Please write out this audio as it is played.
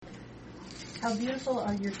How beautiful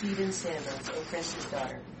are your feet in sandals, O prince's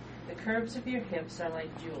daughter. The curves of your hips are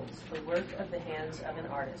like jewels, the work of the hands of an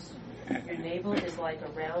artist. Your navel is like a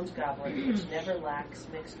round goblet which never lacks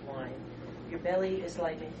mixed wine. Your belly is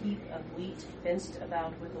like a heap of wheat fenced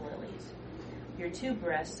about with lilies. Your 2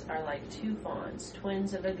 breasts are like 2 fawns,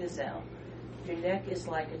 twins of a gazelle. Your neck is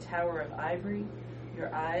like a tower of ivory.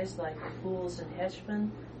 Your eyes like the pools in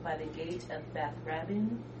Heshbon by the gate of Beth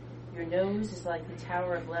Rabbim. Your nose is like the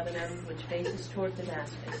tower of Lebanon, which faces toward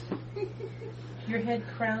Damascus. Your head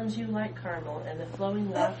crowns you like Carmel, and the flowing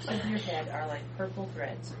locks of your head are like purple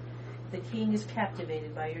threads. The king is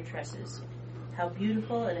captivated by your tresses. How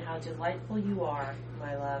beautiful and how delightful you are,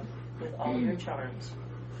 my love, with all your charms.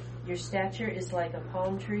 Your stature is like a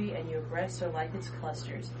palm tree, and your breasts are like its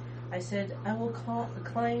clusters. I said, I will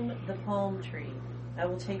climb the palm tree. I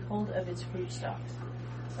will take hold of its fruit stalks.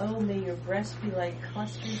 Oh, may your breasts be like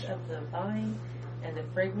clusters of the vine, and the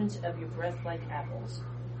fragrance of your breath like apples,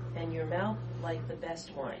 and your mouth like the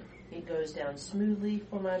best wine. It goes down smoothly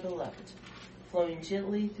for my beloved, flowing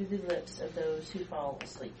gently through the lips of those who fall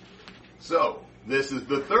asleep. So, this is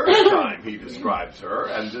the third time he describes her,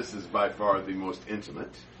 and this is by far the most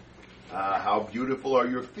intimate. How beautiful are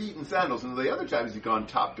your feet in sandals. And the other times he's gone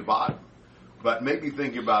top to bottom. But maybe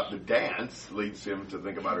thinking about the dance leads him to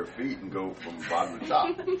think about her feet and go from bottom to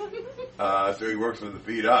top. So he works from the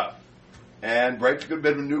feet up. And breaks a good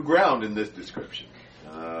bit of new ground in this description.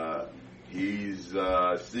 He's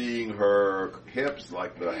seeing her hips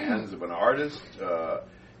like the hands of an artist.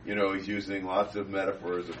 He's using lots of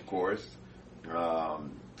metaphors, of course.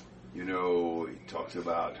 He talks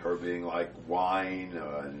about her being like wine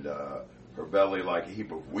and her belly like a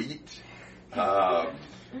heap of wheat.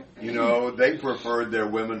 They preferred their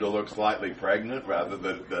women to look slightly pregnant rather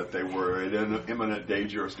than that they were in imminent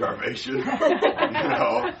danger of starvation,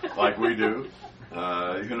 like we do.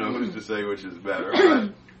 Who's to say which is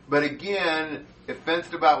better? But again, if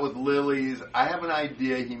fenced about with lilies, I have an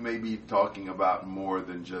idea he may be talking about more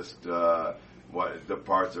than just what the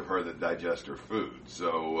parts of her that digest her food.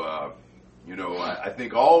 So, I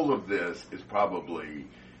think all of this is probably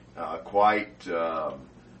quite,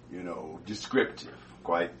 descriptive,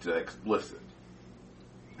 quite explicit.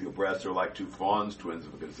 Your breasts are like 2 fawns, twins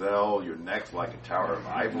of a gazelle. Your neck's like a tower of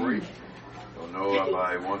ivory. Don't know if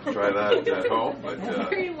I want to try that at home, but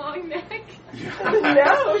very long neck.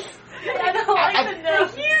 Nose. I don't like the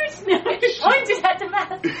nose. Huge neck. Pointed at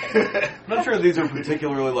Damascus. I'm not sure these are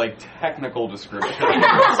particularly technical descriptions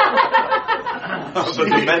of the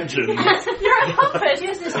dimensions. You're a puppet. She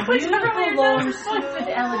has this beautiful, long, smooth,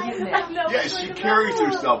 elegant neck. yeah, she carries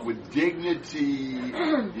herself with dignity.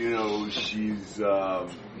 She's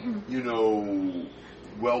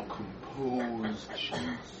well composed.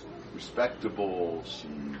 She's respectable. She's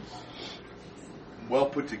well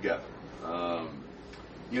put together.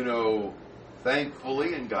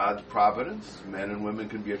 Thankfully, in God's providence, men and women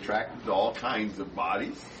can be attracted to all kinds of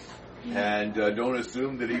bodies. And don't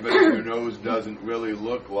assume that even if your nose doesn't really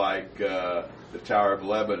look like the Tower of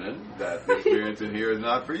Lebanon, that the experience in here is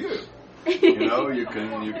not for you. You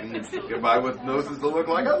can get by with noses that look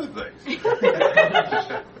like other things.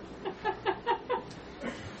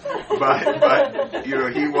 But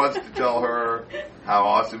he wants to tell her how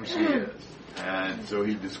awesome she is. And so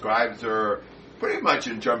he describes her pretty much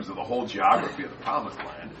in terms of the whole geography of the Promised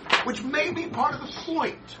Land, which may be part of the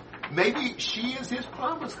point. Maybe she is his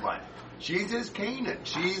Promised Land. She's his Canaan.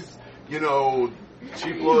 She's,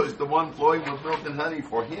 she flows the one flowing with milk and honey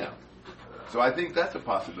for him. So I think that's a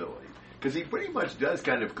possibility. Because he pretty much does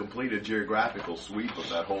kind of complete a geographical sweep of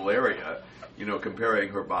that whole area, comparing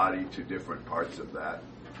her body to different parts of that.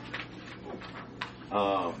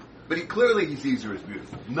 But he sees her as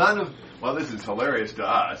beautiful. This is hilarious to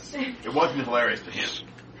us. It wasn't hilarious to him.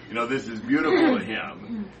 This is beautiful to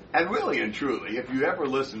him. And really and truly, if you ever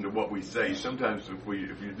listen to what we say, sometimes if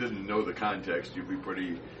you didn't know the context, you'd be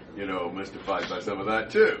pretty, mystified by some of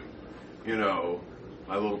that too.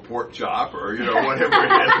 My little pork chop or, whatever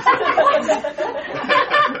it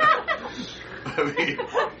is.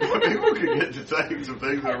 People can get to saying some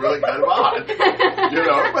things that are really kind of odd,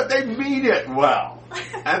 but they mean it well.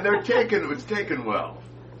 And it's taken well,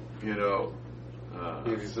 You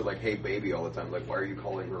just say hey baby all the time. Why are you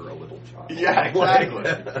calling her a little child? Yeah, exactly.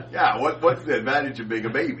 Yeah, what's the advantage of being a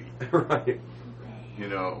baby? Right.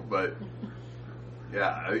 But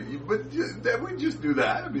yeah, but we just do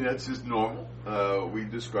that. That's just normal. We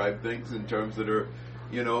describe things in terms that are,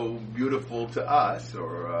 beautiful to us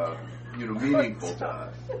or, meaningful to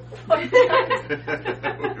us.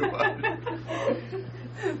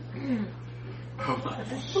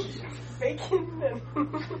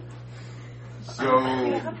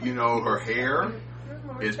 So, you know, her hair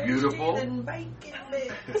is beautiful.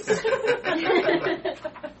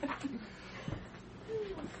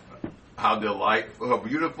 How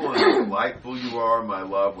beautiful and delightful you are, my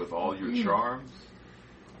love, with all your charms.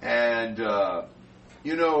 And,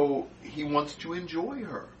 you know, he wants to enjoy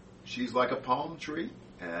her. She's like a palm tree,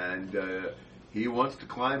 and he wants to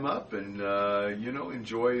climb up and, you know,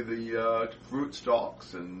 enjoy the fruit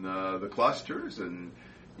stalks and the clusters, and,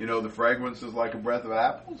 you know, the fragrance is like a breath of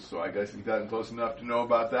apples, so I guess he's gotten close enough to know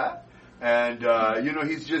about that. And, you know,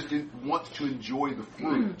 wants to enjoy the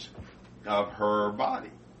fruit of her body.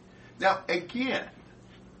 Now, again,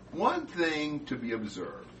 one thing to be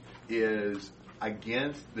observed is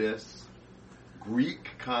against this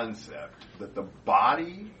Greek concept that the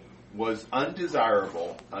body was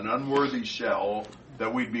undesirable, an unworthy shell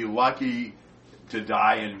that we'd be lucky to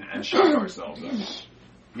die and shut ourselves up.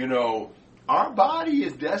 You know, our body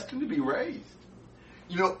is destined to be raised.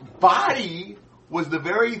 You know, body was the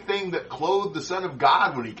very thing that clothed the Son of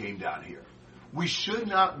God when he came down here. We should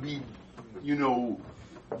not be, you know,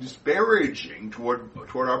 disparaging toward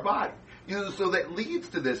our body. You know, so that leads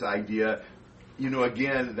to this idea, you know,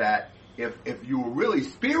 again, that if you were really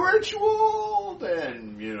spiritual,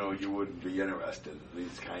 then, you know, you wouldn't be interested in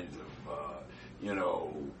these kinds of, you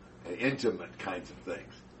know, intimate kinds of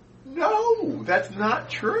things. No, that's not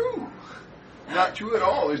true. Not true at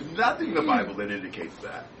all. There's nothing in the Bible that indicates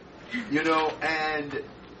that. You know, and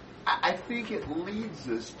I think it leads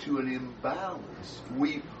us to an imbalance.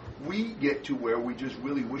 We get to where we just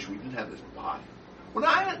really wish we didn't have this body.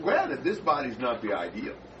 Well, granted, this body's not the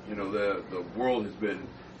ideal. You know, the world has been,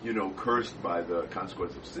 you know, cursed by the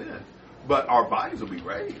consequence of sin. But our bodies will be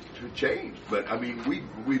raised, changed. But, I mean,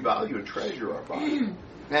 we value and treasure our bodies.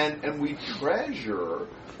 And we treasure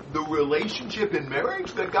the relationship in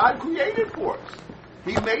marriage that God created for us.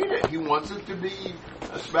 He made it. He wants it to be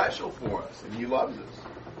special for us. And He loves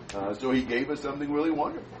us. So He gave us something really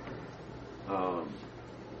wonderful.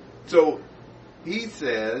 So He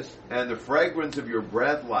says, and the fragrance of your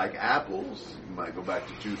breath like apples. You might go back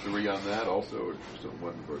to 2:3 on that also, or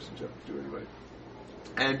one verse in chapter 2 anyway.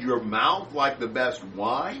 And your mouth like the best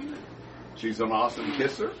wine. She's an awesome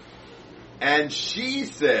kisser. And she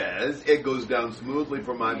says, it goes down smoothly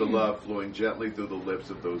for my beloved, flowing gently through the lips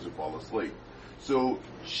of those who fall asleep. So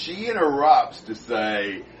she interrupts to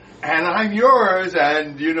say, and I'm yours,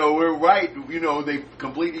 and, you know, we're right. You know, they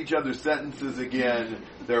complete each other's sentences again.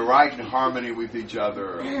 They're right in harmony with each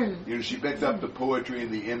other. You know, she picks up the poetry and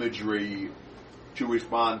the imagery to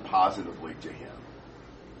respond positively to him.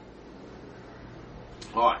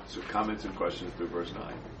 All right, so comments and questions through verse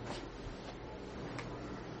 9.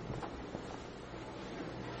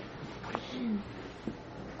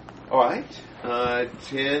 All right,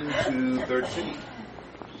 10 to 13.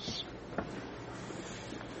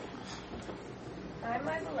 I,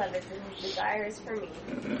 my beloved, and his desire is for me.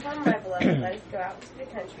 Come, my beloved, let us go out to the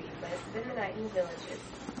country. Let us spend the night in villages.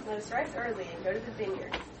 Let us rise early and go to the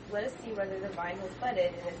vineyards. Let us see whether the vine has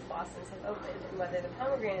budded and its blossoms have opened, and whether the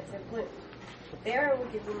pomegranates have bloomed. There I will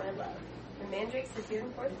give you my love. The mandrakes have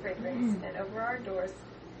given forth fragrance, and over our doors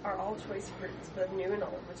are all choice fruits, both new and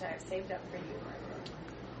old, which I have saved up for you, my love.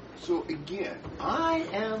 So again, I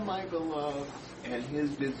am my beloved, and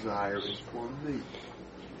his desire is for me.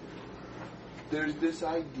 There's this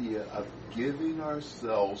idea of giving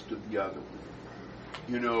ourselves to the other one.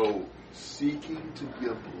 You know, seeking to be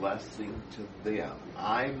a blessing to them.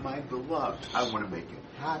 I'm my beloved. I want to make him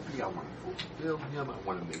happy. I want to fulfill him. I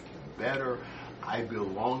want to make him better. I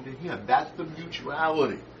belong to him. That's the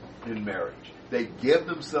mutuality in marriage. They give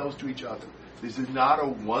themselves to each other. This is not a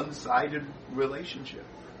one-sided relationship.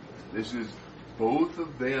 This is both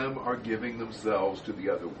of them are giving themselves to the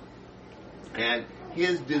other one. And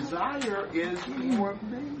his desire is for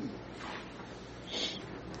me.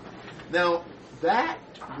 Now, that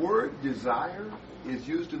word desire is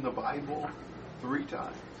used in the Bible 3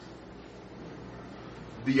 times.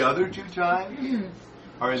 The other 2 times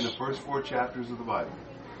are in the first 4 chapters of the Bible.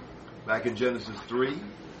 Back in Genesis 3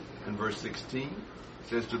 and verse 16, it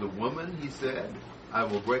says, to the woman, he said, I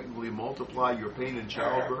will greatly multiply your pain in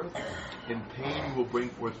childbirth. In pain you will bring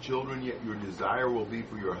forth children, yet your desire will be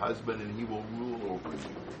for your husband, and he will rule over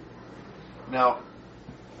you. Now,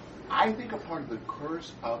 I think a part of the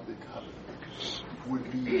curse of the covenant would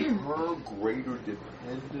be her greater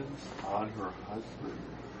dependence on her husband,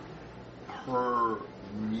 her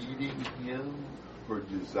needing him, her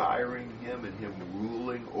desiring him, and him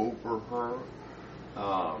ruling over her,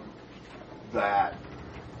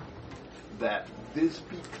 that this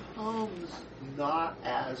becomes not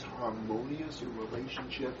as harmonious a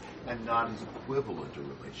relationship and not as equivalent a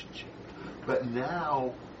relationship, but But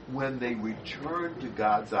now, when they return to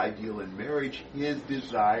God's ideal in marriage, His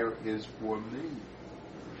desire is for me.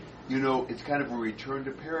 You know, it's kind of a return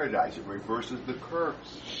to paradise. It reverses the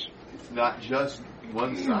curse. It's not just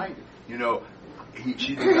one-sided. You know,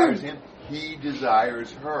 she desires him, he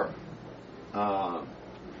desires her.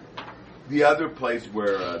 The other place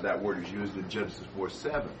where that word is used in Genesis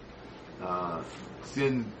 4:7,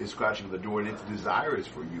 sin is scratching the door and its desire is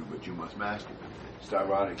for you, but you must master it. It's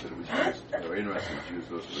ironic that it was used, or interesting to use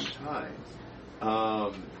those 3 times.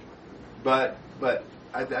 But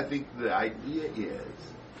I think the idea is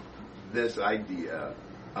this idea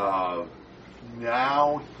of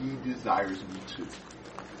now he desires me too.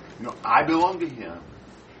 You know, I belong to him,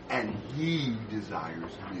 and he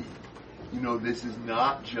desires me. You know, this is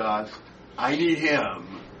not just, I need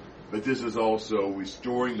him, but this is also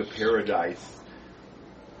restoring the paradise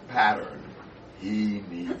pattern. He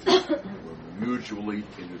needs me. We're mutually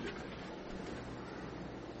interdependent.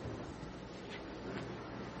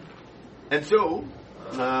 And so,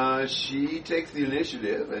 she takes the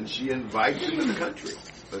initiative, and she invites him to the country.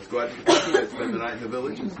 Let's go out to the country, let's spend the night in the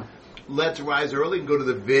villages. Let's rise early and go to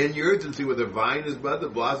the vineyards and see whether vine is bud, the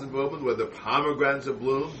blossoms open, whether pomegranates have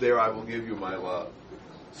bloomed. There I will give you my love.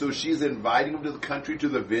 So she's inviting him to the country, to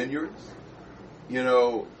the vineyards. You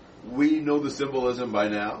know, we know the symbolism by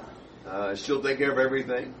now. She'll take care of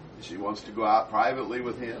everything. She wants to go out privately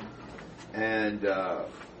with him. And,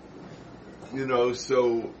 you know,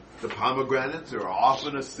 so the pomegranates are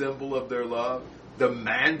often a symbol of their love. The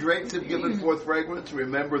mandrakes have given forth fragrance.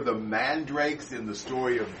 Remember the mandrakes in the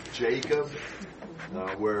story of Jacob,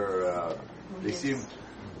 where they seem...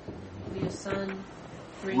 Leah's son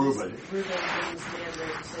brings Reuben brings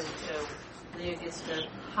mandrakes, and so Leah gets to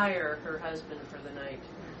hire her husband for the night.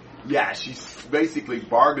 Yeah, she basically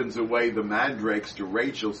bargains away the mandrakes to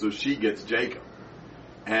Rachel so she gets Jacob.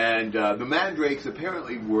 And the mandrakes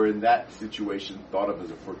apparently were in that situation thought of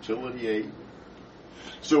as a fertility aid.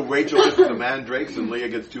 So Rachel gets the mandrakes and Leah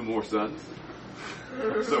gets 2 more sons.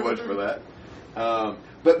 So much for that.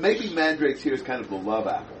 But maybe mandrakes here is kind of the love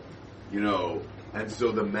apple, you know. And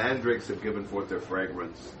so the mandrakes have given forth their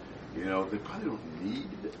fragrance. You know, they probably don't need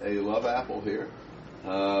a love apple here.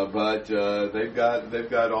 But they've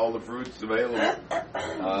got all the fruits available.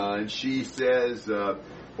 And she says,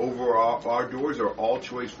 over our doors are all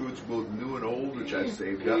choice fruits, both new and old, which I've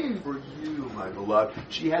saved up for you, my beloved.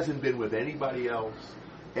 She hasn't been with anybody else.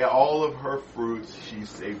 All of her fruits she's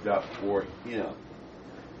saved up for him.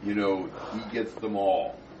 You know, he gets them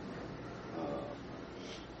all.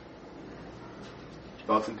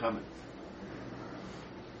 Thoughts and comments?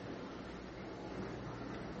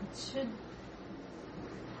 Should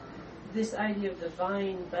this idea of the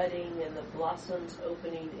vine budding and the blossoms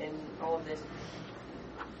opening and all of this,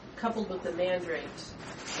 coupled with the mandrakes,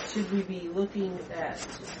 should we be looking at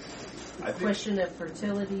the question of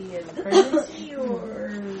fertility and pregnancy,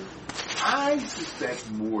 or? I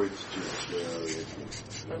suspect more it's just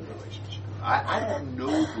a relationship. I don't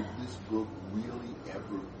know that this book really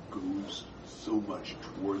ever goes so much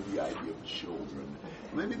toward the idea of children.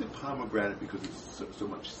 Maybe the pomegranate because it's so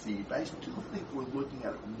much seed, but I still think we're looking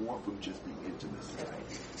at it more from just the intimacy.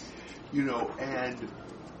 You know, and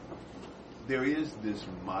there is this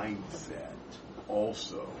mindset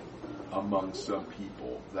also among some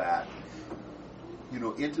people that, you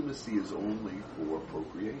know, intimacy is only for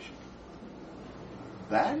procreation.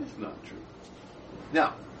 That is not true.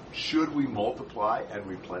 Now, should we multiply and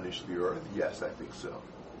replenish the earth? Yes, I think so.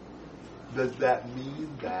 Does that mean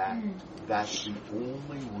that that's the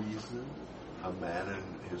only reason a man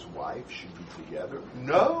and his wife should be together?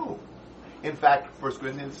 No. In fact, 1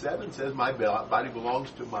 Corinthians 7 says, my body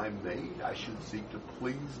belongs to my maid. I should seek to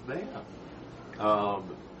please them.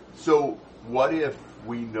 So what if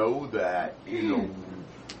we know that, you know,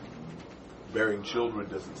 bearing children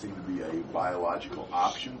doesn't seem to be a biological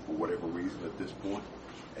option for whatever reason at this point,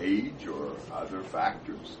 age or other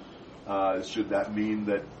factors? Should that mean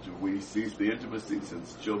that we cease the intimacy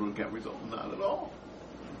since children can't result? Not at all.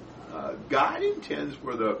 God intends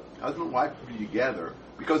for the husband and wife to be together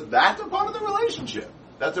because that's a part of the relationship.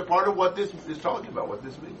 That's a part of what this is talking about, what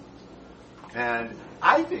this means. And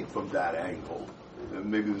I think from that angle, and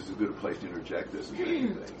maybe this is a good place to interject this as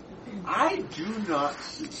anything, I do not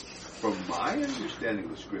see, from my understanding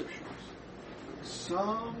of the Scriptures,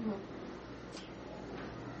 some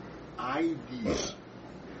idea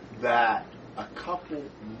that a couple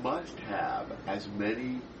must have as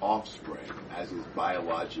many offspring as is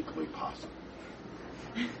biologically possible.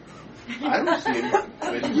 I don't see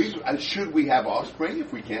any reason. Should we have offspring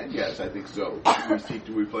if we can? Yes, I think so. Should we seek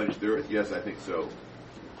to replenish the earth? Yes, I think so.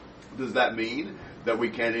 Does that mean that we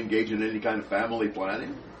can't engage in any kind of family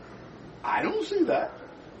planning? I don't see that.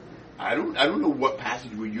 I don't know what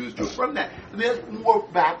passage we use to affirm that. I mean, that's more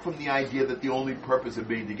back from the idea that the only purpose of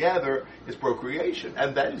being together is procreation,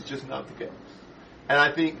 and that is just not the case. And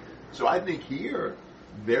I think here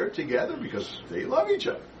they're together because they love each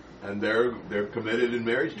other, and they're committed in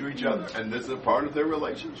marriage to each other, and this is a part of their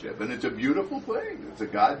relationship, and it's a beautiful thing. It's a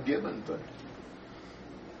God-given thing.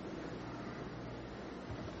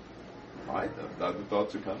 All right, other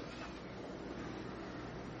thoughts or comments?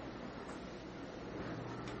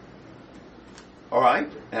 All right,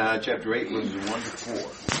 chapter 8, verses 1 to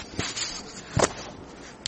 4.